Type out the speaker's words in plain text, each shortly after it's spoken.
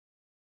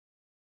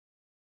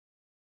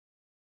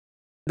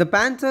The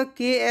Panther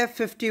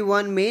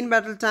KF51 main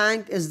battle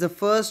tank is the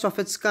first of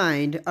its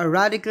kind, a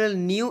radical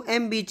new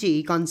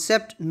MBT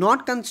concept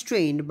not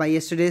constrained by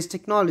yesterday's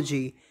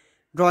technology.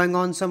 Drawing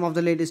on some of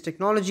the latest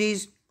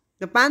technologies,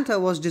 the Panther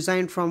was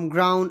designed from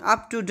ground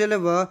up to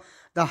deliver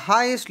the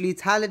highest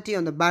lethality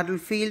on the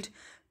battlefield,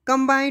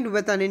 combined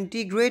with an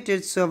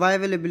integrated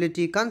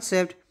survivability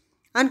concept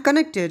and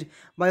connected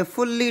by a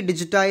fully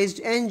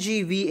digitized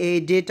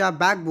NGVA data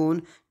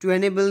backbone to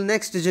enable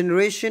next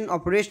generation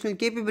operational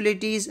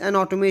capabilities and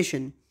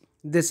automation.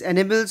 This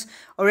enables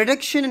a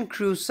reduction in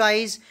crew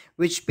size,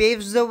 which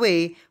paves the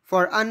way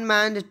for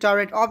unmanned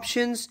turret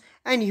options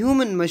and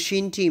human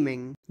machine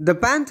teaming. The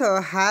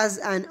Panther has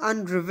an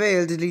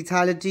unrivaled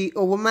lethality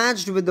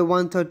overmatched with the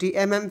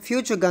 130mm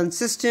future gun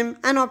system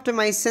and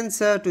optimized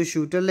sensor to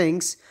shooter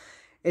links.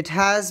 It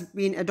has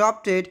been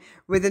adopted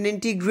with an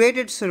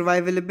integrated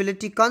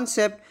survivability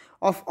concept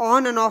of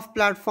on and off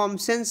platform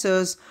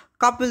sensors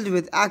coupled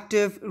with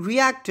active,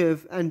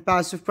 reactive, and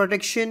passive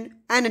protection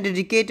and a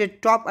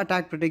dedicated top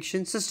attack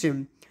protection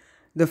system.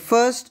 The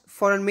first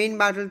for a main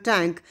battle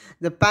tank,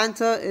 the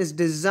Panther is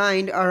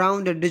designed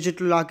around a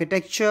digital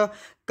architecture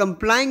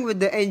complying with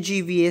the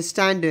NGVA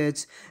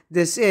standards.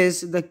 This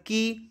is the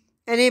key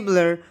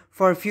enabler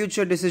for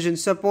future decision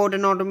support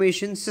and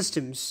automation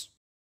systems.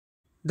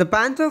 The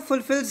Panther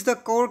fulfills the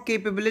core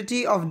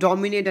capability of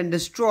dominate and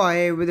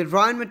destroy with a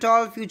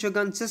Rheinmetall future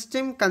gun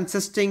system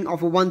consisting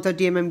of a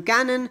 130mm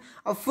cannon,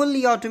 a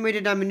fully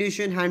automated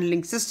ammunition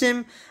handling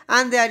system,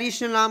 and the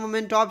additional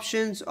armament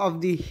options of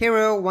the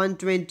Hero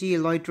 120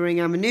 loitering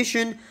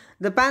ammunition.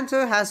 The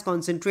Panther has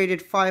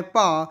concentrated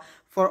firepower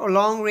for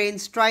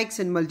long-range strikes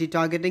and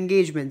multi-target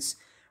engagements.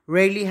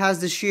 Rarely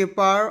has the sheer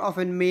power of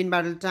a main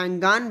battle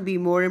tank gun be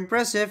more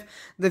impressive.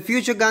 The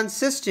future gun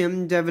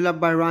system developed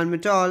by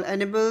Rheinmetall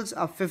enables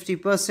a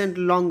 50%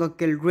 longer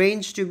kill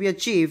range to be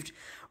achieved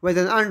with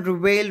an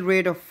unrivaled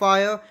rate of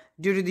fire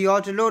due to the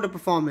autoloader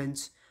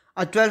performance.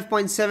 A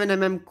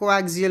 12.7mm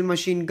coaxial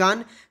machine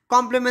gun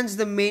complements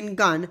the main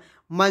gun,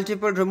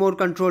 multiple remote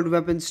controlled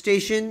weapon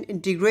station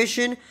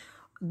integration.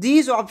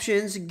 These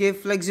options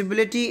give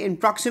flexibility in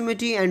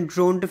proximity and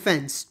drone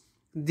defense.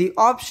 The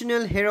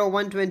optional Hero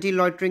 120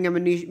 loitering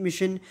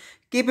ammunition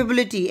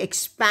capability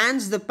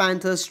expands the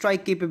Panther's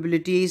strike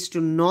capabilities to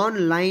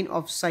non-line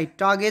of sight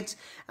targets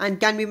and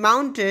can be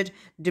mounted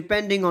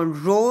depending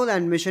on role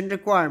and mission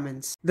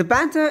requirements. The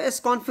Panther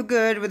is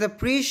configured with a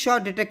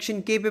pre-shot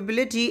detection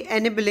capability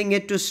enabling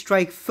it to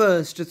strike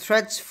first.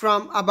 Threats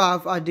from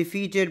above are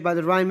defeated by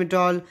the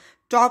Rheinmetall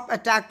top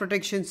attack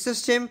protection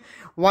system,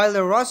 while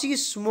the Rossi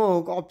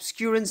smoke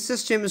obscurance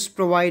system is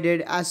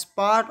provided as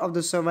part of the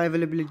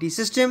survivability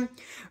system,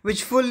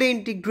 which fully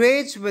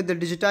integrates with the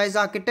digitized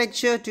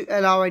architecture to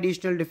allow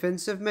additional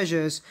defensive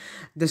measures.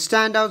 The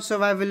standout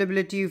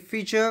survivability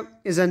feature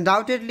is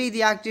undoubtedly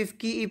the active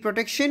key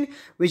protection,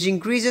 which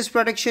increases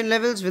protection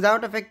levels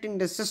without affecting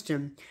the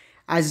system.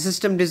 As a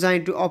system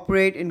designed to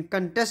operate in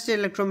contested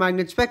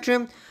electromagnet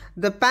spectrum,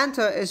 the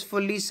Panther is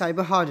fully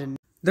cyber-hardened.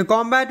 The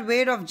combat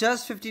weight of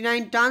just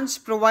 59 tons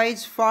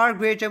provides far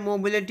greater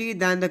mobility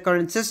than the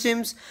current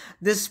systems.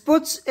 This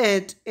puts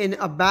it in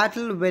a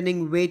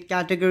battle-winning weight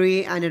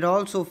category, and it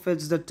also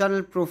fits the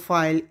tunnel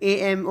profile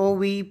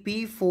AMOV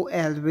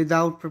P4L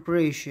without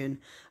preparation,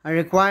 a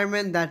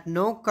requirement that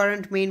no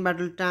current main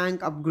battle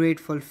tank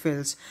upgrade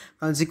fulfills.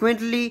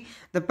 Consequently,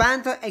 the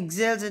Panther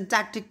excels in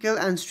tactical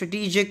and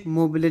strategic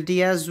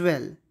mobility as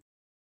well.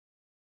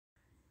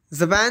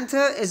 The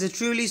Panther is a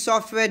truly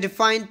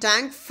software-defined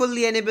tank,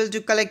 fully enabled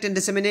to collect and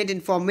disseminate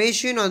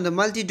information on the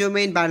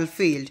multi-domain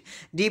battlefield.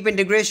 Deep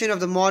integration of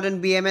the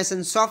modern BMS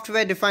and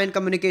software-defined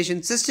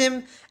communication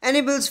system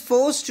enables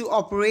force to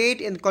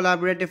operate in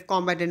collaborative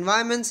combat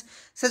environments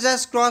such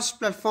as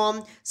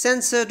cross-platform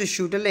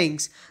sensor-to-shooter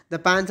links. The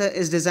Panther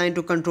is designed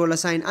to control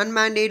assigned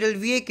unmanned aerial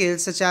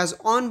vehicles such as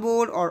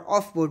onboard or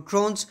off-board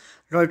drones,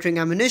 loitering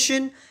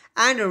ammunition,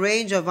 and a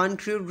range of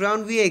uncrewed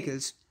ground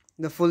vehicles.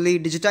 The fully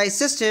digitized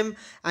system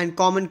and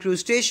common crew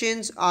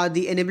stations are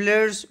the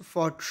enablers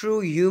for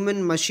true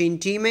human-machine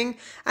teaming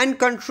and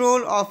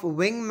control of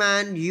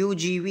wingman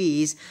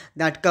UGVs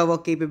that cover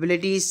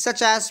capabilities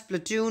such as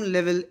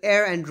platoon-level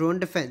air and drone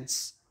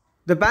defense.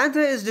 The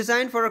Panther is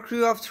designed for a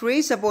crew of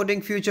 3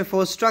 supporting future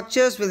force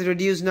structures with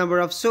reduced number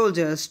of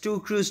soldiers. 2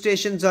 crew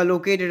stations are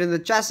located in the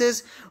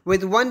chassis,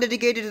 with 1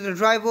 dedicated to the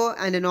driver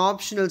and an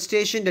optional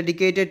station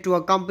dedicated to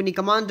a company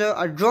commander,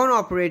 a drone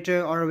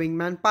operator, or a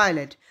wingman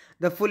pilot.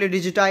 The fully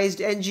digitized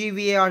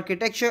NGVA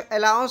architecture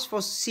allows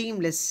for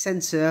seamless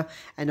sensor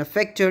and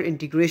effector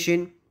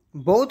integration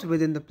both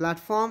within the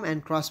platform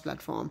and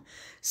cross-platform.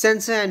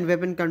 Sensor and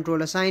weapon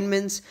control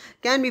assignments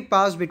can be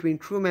passed between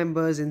crew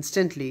members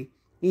instantly.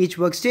 Each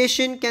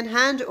workstation can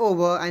hand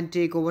over and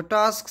take over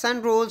tasks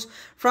and roles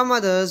from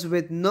others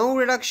with no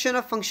reduction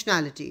of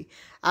functionality.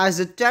 As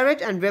the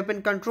turret and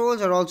weapon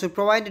controls are also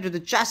provided to the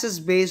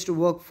chassis-based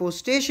workforce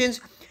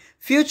stations,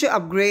 future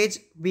upgrades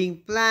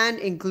being planned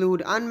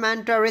include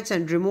unmanned turrets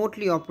and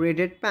remotely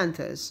operated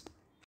Panthers.